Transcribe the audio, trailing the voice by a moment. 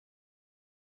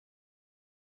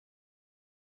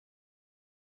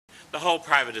The whole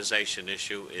privatization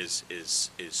issue is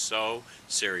so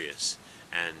serious,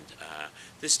 and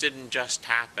this didn't just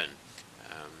happen.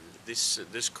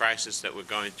 This crisis that we're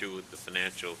going through with the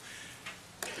financial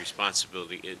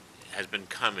responsibility, it has been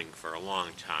coming for a long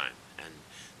time. And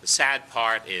the sad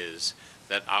part is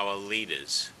that our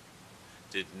leaders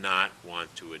did not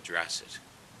want to address it.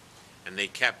 And they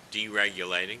kept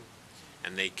deregulating,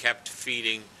 and they kept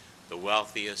feeding the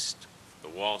wealthiest, the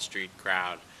Wall Street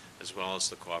crowd, as well as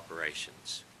the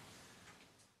corporations.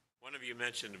 One of you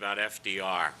mentioned about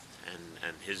FDR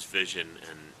and his vision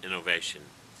and innovation,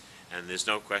 and there's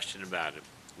no question about it.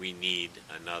 We need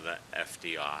another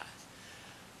FDR.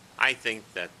 I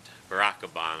think that Barack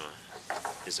Obama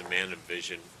is a man of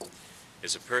vision,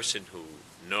 is a person who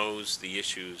knows the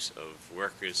issues of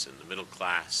workers and the middle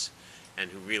class, and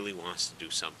who really wants to do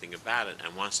something about it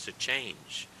and wants to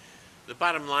change. The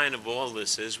bottom line of all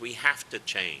this is we have to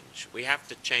change. We have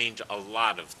to change a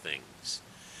lot of things.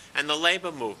 And the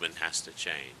labor movement has to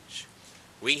change.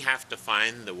 We have to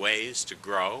find the ways to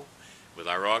grow with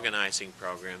our organizing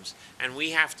programs, and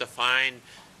we have to find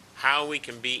how we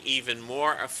can be even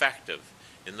more effective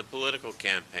in the political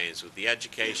campaigns with the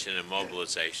education and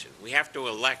mobilization. We have to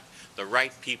elect the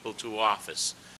right people to office